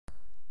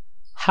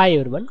Hi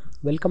everyone,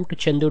 welcome to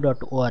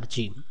chandu.org.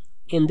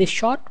 In this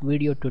short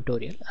video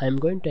tutorial, I am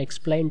going to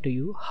explain to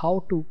you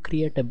how to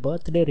create a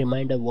birthday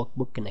reminder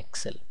workbook in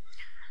Excel.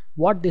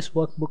 What this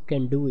workbook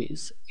can do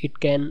is, it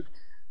can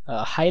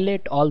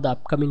highlight all the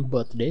upcoming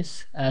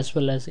birthdays, as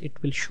well as it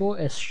will show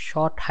a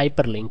short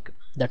hyperlink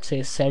that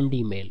says send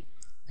email.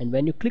 And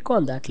when you click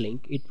on that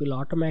link, it will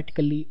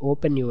automatically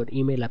open your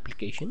email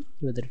application,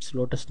 whether it's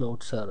Lotus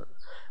Notes or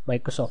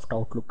Microsoft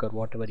Outlook or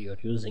whatever you're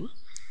using,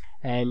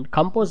 and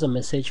compose a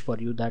message for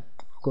you that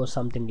goes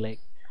something like,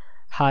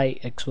 hi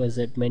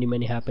XYZ,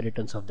 many happy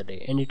returns of the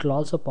day, and it will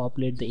also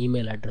populate the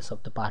email address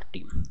of the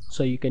party.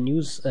 So you can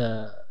use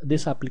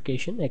this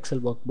application,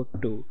 Excel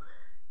workbook, to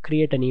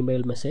create an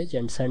email message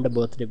and send a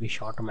birthday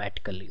wish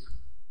automatically.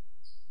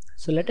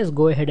 So let us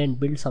go ahead and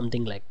build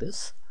something like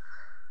this.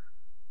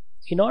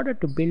 In order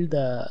to build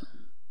the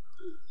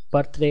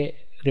birthday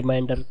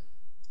reminder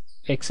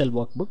Excel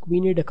workbook, we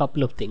need a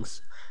couple of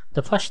things.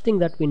 The first thing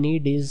that we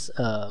need is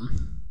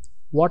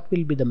what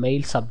will be the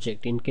mail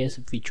subject in case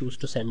if we choose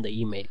to send the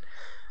email.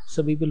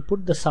 So we will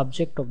put the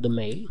subject of the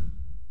mail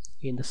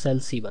in the cell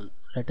C1.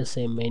 Let us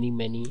say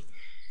many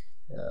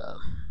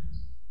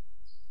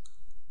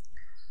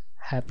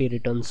happy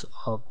returns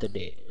of the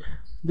day.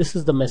 This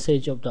is the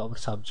message of our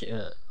subject,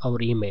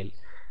 our email,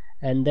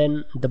 and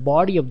then the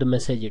body of the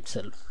message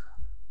itself.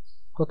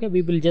 Okay,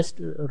 we will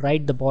just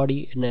write the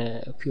body in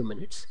a few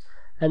minutes,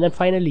 and then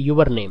finally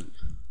your name,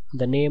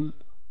 the name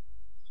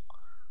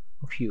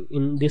of you.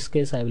 In this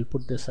case I will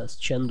put this as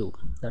Chandu,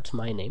 that's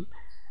my name,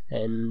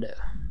 and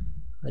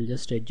I'll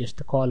just adjust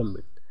the column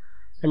width.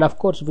 And of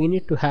course we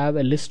need to have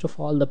a list of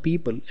all the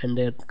people and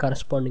their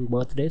corresponding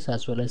birthdays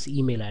as well as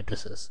email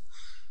addresses.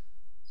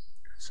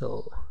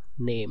 So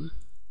name,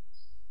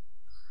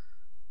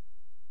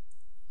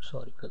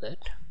 sorry for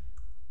that,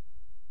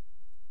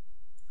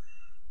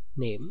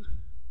 name,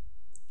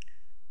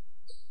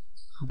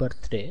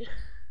 birthday,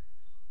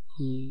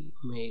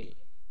 email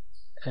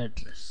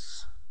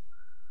address.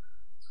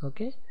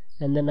 Okay,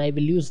 and then I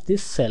will use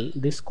this cell,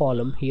 this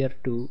column here,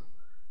 to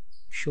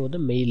show the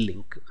mail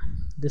link.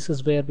 This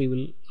is where we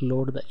will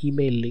load the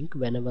email link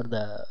whenever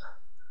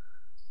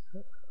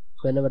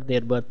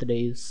their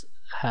birthday is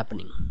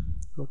happening.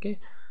 Okay,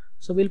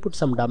 so we'll put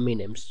some dummy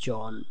names: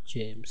 John,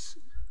 James,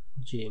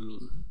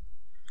 Jamie,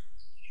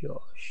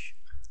 Josh,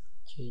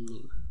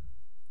 Jenny,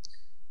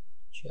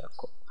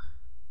 Jacob.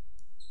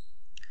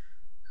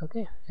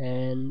 Okay,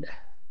 and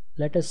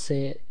let us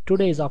say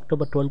today is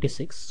October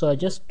 26th. So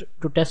just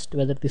to test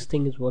whether this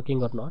thing is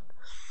working or not,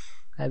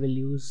 I will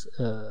use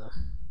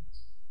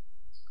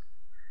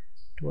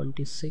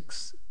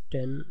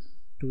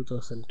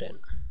 26/10/2010.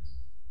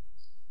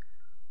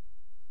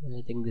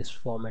 I think this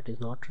format is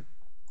not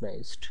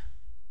recognized.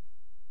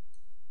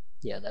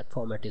 Yeah, that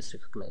format is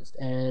recognized,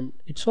 and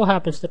it so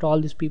happens that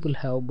all these people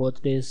have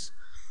birthdays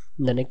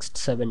in the next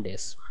 7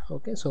 days.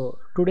 Okay, so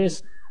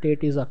today's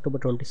date is October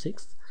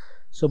 26th.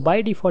 So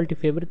by default,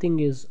 if everything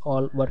is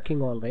all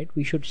working all right,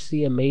 we should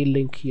see a mail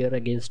link here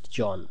against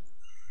John.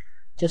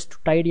 Just to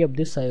tidy up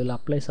this, I will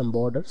apply some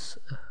borders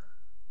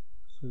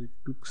so it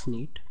looks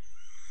neat,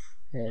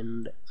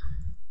 and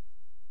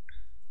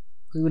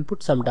we will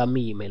put some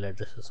dummy email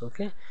addresses.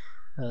 Okay,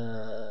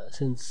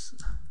 since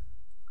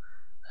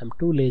I'm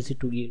too lazy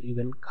to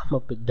even come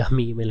up with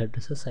dummy email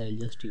addresses, I will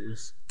just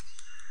use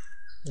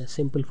a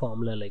simple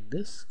formula like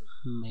this: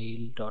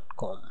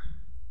 mail.com.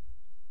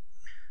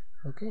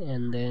 Okay,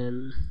 and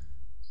then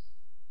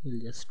we'll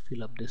just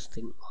fill up this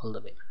thing all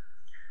the way.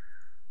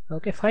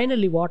 Okay,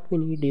 finally what we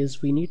need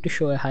is, we need to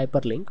show a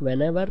hyperlink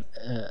whenever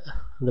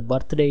the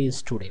birthday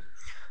is today.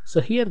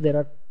 So here there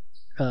are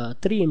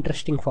three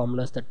interesting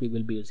formulas that we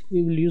will be using.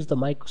 We will use the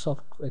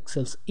Microsoft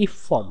Excel's if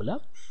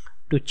formula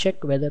to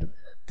check whether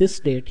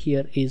this date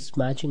here is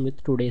matching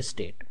with today's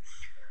date.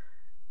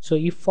 So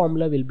if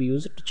formula will be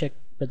used to check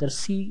whether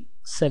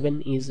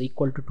C7 is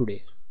equal to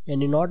today,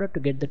 and in order to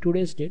get the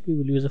today's date, we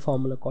will use a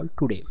formula called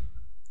today.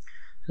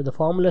 So the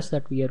formulas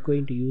that we are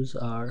going to use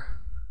are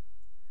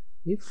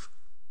if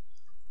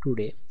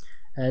today,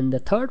 and the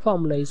third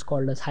formula is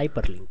called as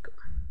hyperlink.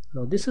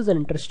 Now this is an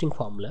interesting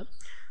formula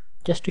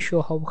just to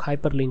show how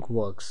hyperlink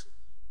works.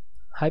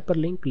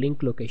 Hyperlink,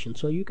 link location.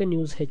 So you can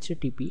use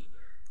http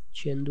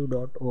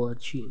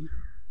chandu.org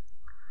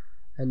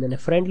and then a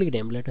friendly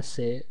name, let us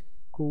say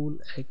cool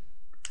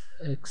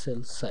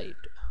Excel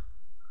site,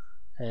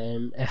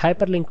 and a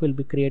hyperlink will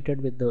be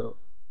created with the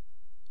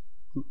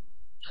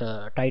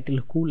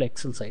title cool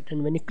Excel site,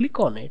 and when you click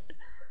on it,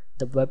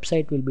 the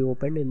website will be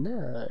opened in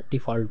the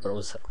default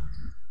browser.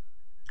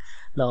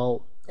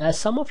 Now, as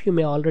some of you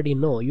may already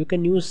know, you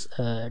can use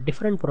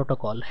different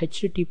protocol.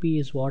 HTTP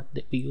is what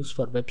we use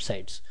for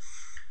websites,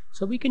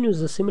 so we can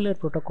use a similar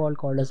protocol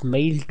called as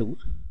mail2.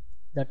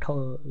 This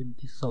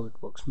is how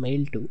it works,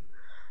 mail2,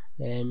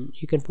 and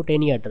you can put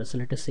any address,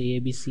 let us say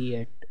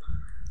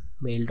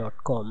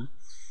abc@mail.com,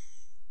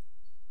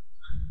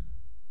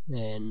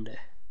 and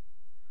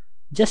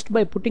just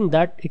by putting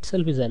that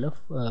itself is enough.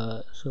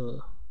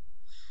 So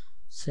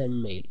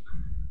send mail.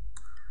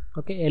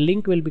 Okay, a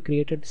link will be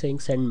created saying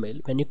send mail.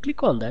 When you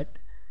click on that,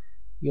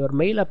 your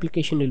mail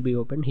application will be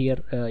opened here.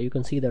 You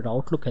can see that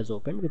Outlook has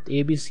opened with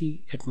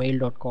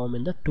abc@mail.com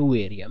in the to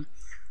area.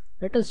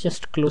 Let us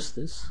just close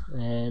this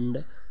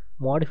and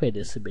modify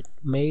this a bit.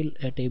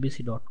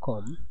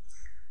 mail@abc.com,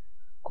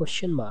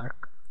 question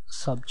mark,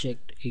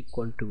 subject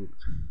equal to,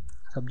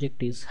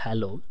 subject is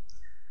hello,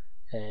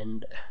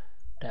 and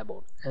tab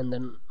out, and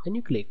then when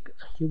you click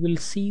you will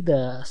see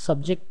the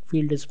subject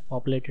field is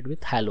populated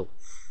with hello.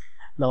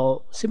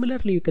 Now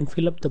similarly you can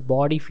fill up the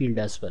body field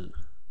as well,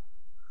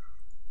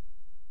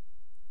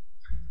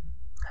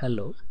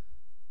 hello,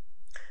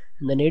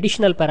 and then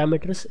additional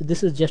parameters.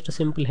 This is just a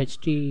simple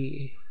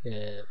HTTP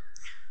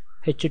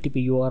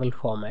URL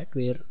format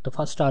where the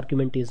first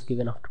argument is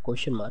given after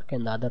question mark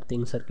and the other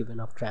things are given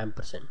after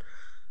ampersand.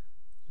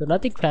 So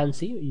nothing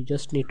fancy, you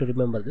just need to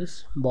remember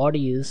this.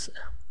 Body is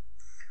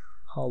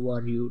how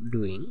are you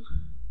doing,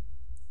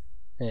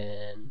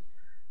 and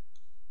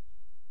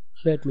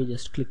let me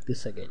just click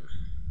this again.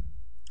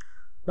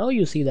 Now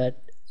you see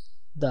that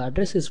the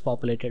address is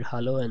populated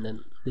hello, and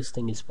then this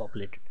thing is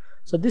populated.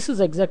 So this is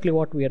exactly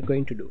what we are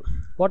going to do.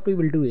 What we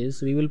will do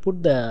is we will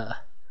put the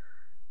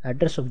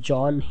address of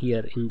John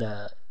here in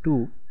the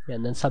to,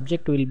 and then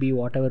subject will be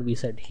whatever we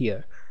said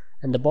here,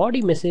 and the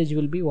body message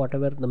will be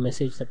whatever the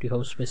message that you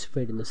have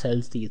specified in the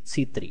cells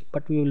C3,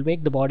 but we will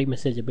make the body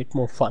message a bit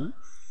more fun.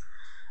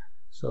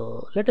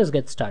 So let us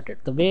get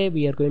started. The way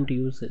we are going to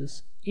use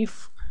is,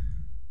 if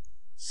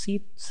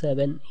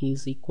C7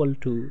 is equal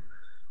to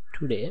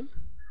today,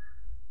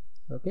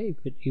 okay,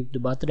 if the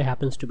birthday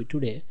happens to be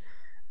today,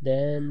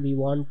 then we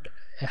want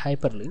a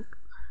hyperlink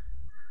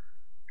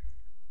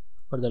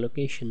for the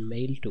location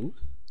mail to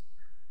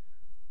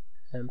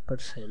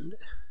ampersand,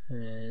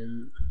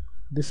 and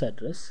this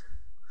address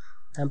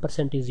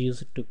ampersand is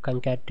used to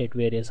concatenate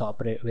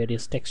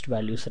various text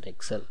values in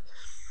Excel.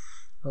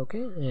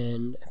 Okay,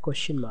 and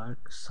question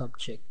mark,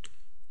 subject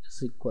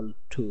is equal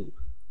to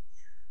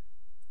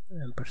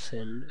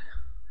ampersand,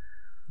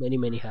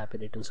 many happy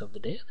returns of the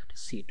day, that is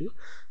C2.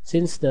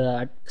 Since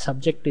the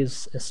subject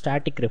is a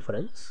static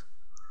reference,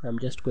 I'm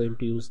just going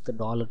to use the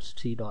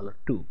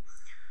 $C$2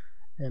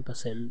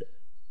 ampersand.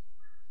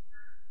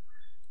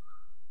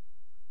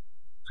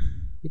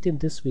 Within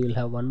this we will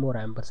have one more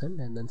ampersand,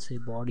 and then say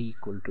body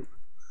equal to,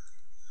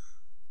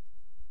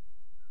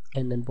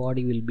 and then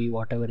body will be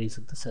whatever is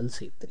in the cell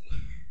C3.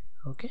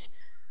 Okay,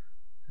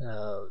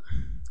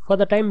 for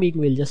the time being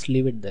we'll just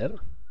leave it there,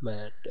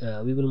 but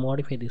we will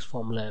modify this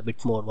formula a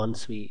bit more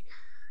once we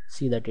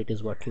see that it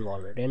is working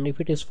already, and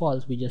if it is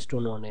false we just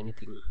don't want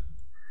anything.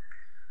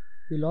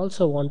 We'll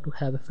also want to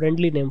have a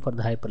friendly name for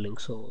the hyperlink,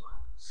 so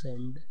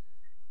send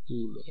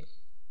email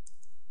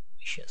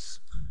wishes.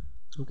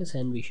 Okay,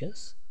 send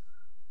wishes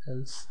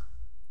else.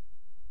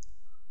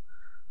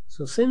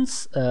 So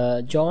since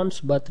John's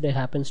birthday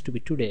happens to be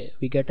today,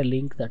 we get a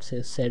link that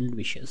says send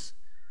wishes.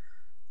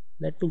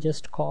 Let me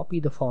just copy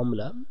the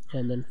formula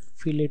and then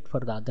fill it for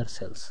the other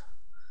cells.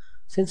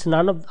 Since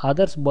none of the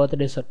others'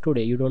 birthdays are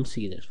today, you don't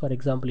see this. For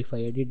example, if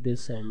I edit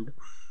this and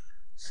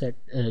set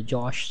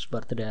Josh's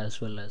birthday as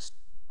well as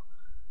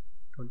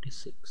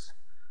 26,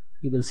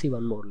 you will see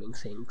one more link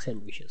saying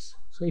send wishes.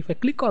 So if I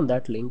click on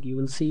that link, you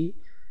will see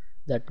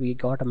that we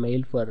got a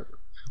mail for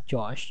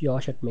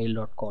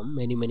josh@mail.com,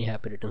 many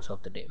happy returns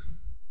of the day.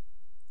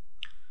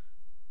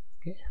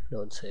 Okay,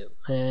 don't save,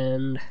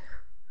 and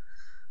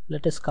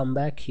let us come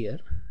back here,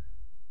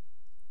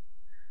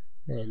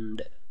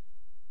 and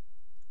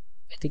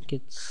I think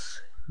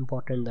it's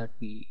important that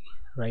we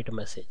write a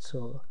message.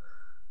 So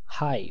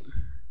hi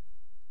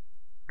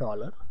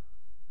 $,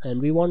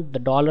 and we want the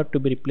dollar to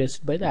be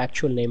replaced by the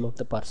actual name of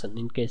the person,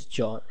 in case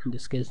John, in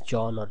this case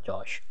John or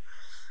Josh,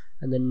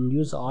 and then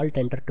use Alt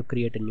Enter to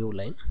create a new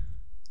line.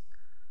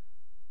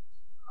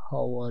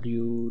 How are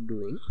you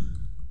doing?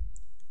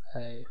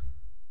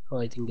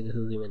 I think this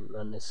is even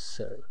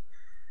unnecessary.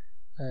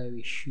 I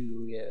wish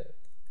you a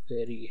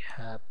very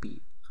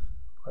happy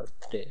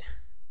birthday.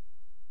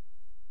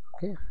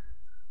 Okay,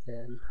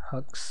 then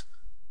hugs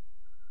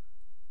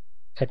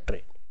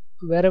 @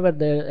 wherever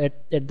the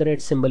at the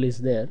rate symbol is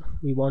there,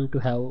 we want to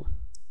have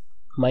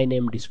my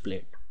name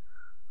displayed.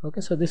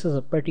 Okay, so this is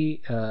a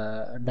pretty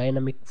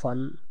dynamic,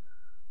 fun.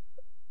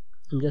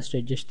 I'm just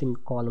adjusting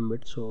column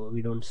width so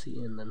we don't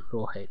see, and then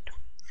row height.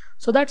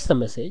 So that's the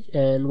message,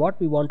 and what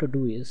we want to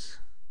do is,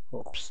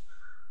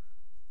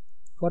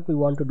 what we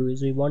want to do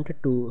is we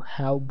wanted to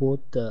have both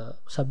the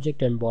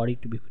subject and body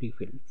to be free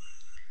filled.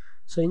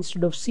 So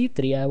instead of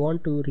C3, I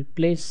want to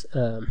replace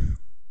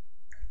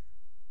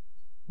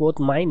both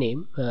my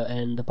name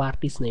and the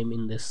party's name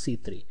in this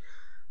C3.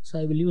 So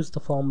I will use the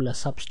formula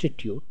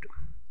substitute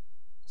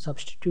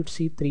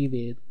C3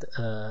 with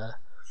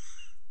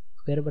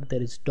wherever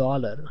there is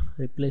 $,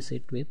 replace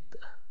it with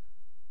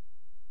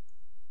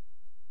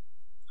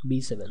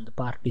B7, the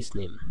party's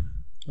name,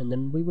 and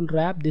then we will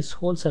wrap this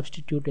whole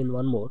substitute in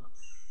one more,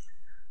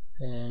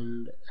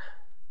 and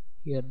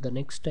here the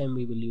next time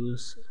we will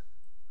use,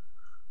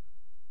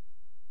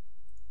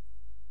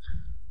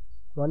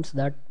 once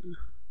that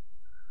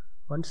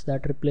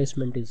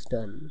replacement is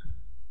done,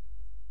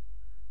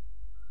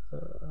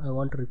 I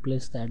want to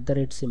replace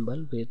the @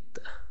 symbol with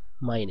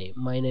my name.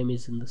 My name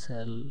is in the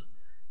cell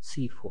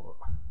C4.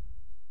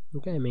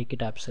 Okay, I make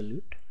it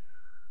absolute,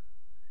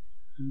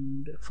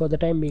 and for the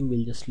time being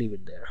we'll just leave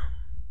it there.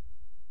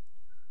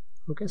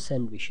 Okay,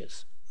 send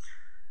wishes.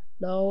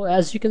 Now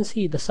as you can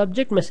see, the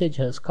subject message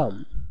has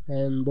come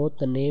and both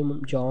the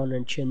name John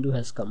and Chandu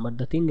has come, but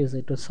the thing is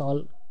it was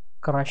all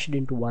crushed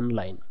into one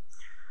line.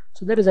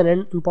 So there is an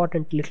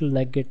important little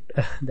nugget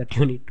that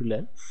you need to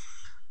learn.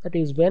 That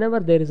is,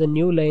 whenever there is a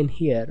new line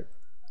here,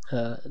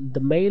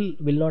 the mail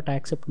will not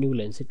accept new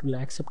lines. It will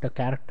accept a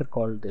character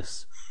called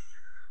this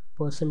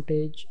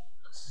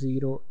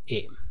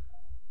 %0a.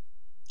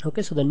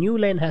 Okay, so the new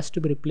line has to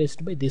be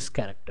replaced by this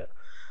character.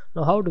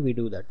 Now how do we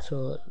do that?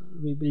 So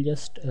we will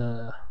just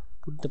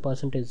put the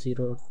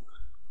 %0a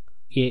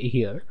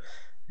here,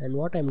 and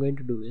what I'm going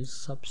to do is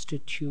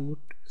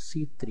substitute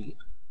C3.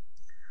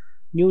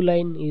 New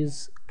line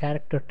is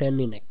character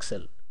 10 in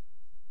Excel.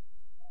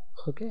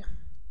 Okay,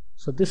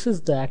 so this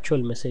is the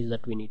actual message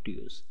that we need to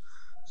use.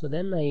 So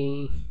then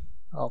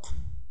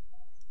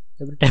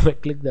every time I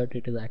click that,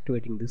 it is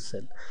activating this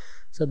cell.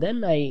 So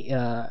then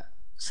I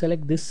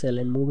select this cell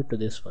and move it to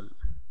this one.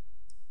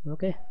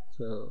 Okay,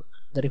 so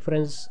the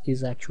reference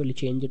is actually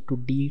changed to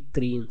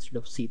D3 instead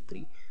of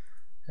C3,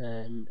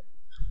 and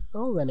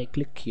now when I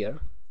click here,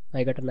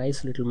 I get a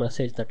nice little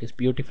message that is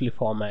beautifully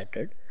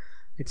formatted.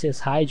 It says,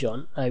 "Hi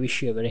John, I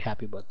wish you a very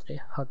happy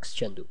birthday. Hugs,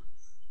 Chandu."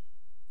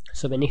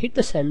 So when you hit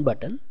the send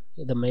button,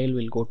 the mail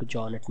will go to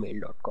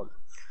john@mail.com.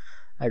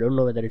 I don't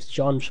know whether it's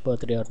John's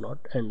birthday or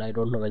not, and I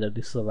don't know whether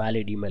this is a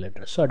valid email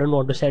address, so I don't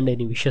want to send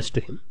any wishes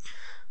to him.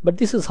 But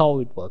this is how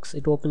it works.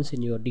 It opens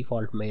in your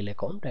default mail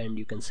account and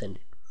you can send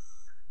it.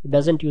 It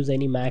doesn't use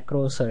any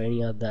macros or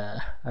any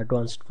other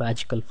advanced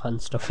magical fun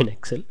stuff in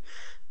Excel,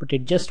 but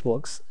it just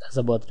works as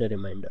a birthday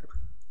reminder.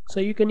 So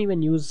you can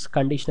even use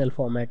conditional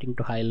formatting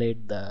to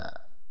highlight the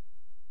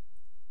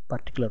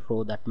particular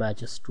row that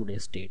matches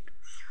today's date,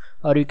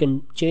 or you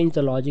can change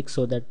the logic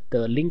so that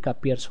the link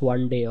appears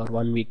 1 day or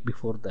 1 week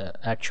before the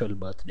actual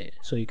birthday,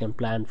 so you can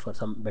plan for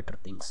some better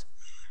things.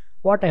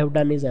 What I have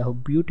done is I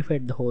have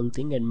beautified the whole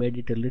thing and made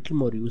it a little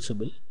more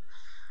usable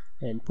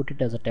and put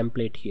it as a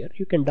template here.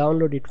 You can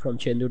download it from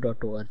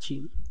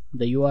chandu.org.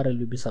 The URL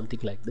will be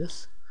something like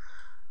this: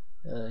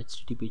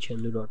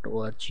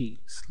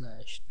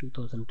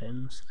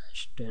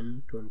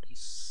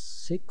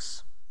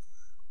 http://2010/1026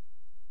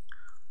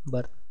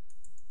 birthday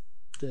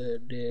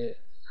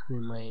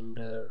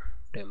reminder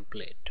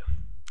template.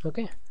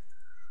 Okay,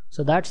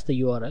 so that's the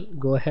URL.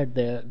 Go ahead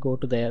there, go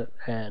to there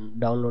and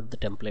download the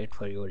template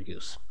for your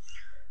use.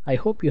 I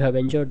hope you have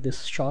enjoyed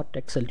this short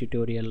Excel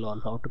tutorial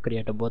on how to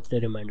create a birthday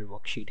reminder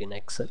worksheet in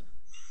Excel.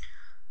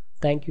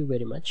 Thank you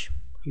very much.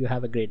 You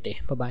have a great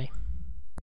day. Bye bye.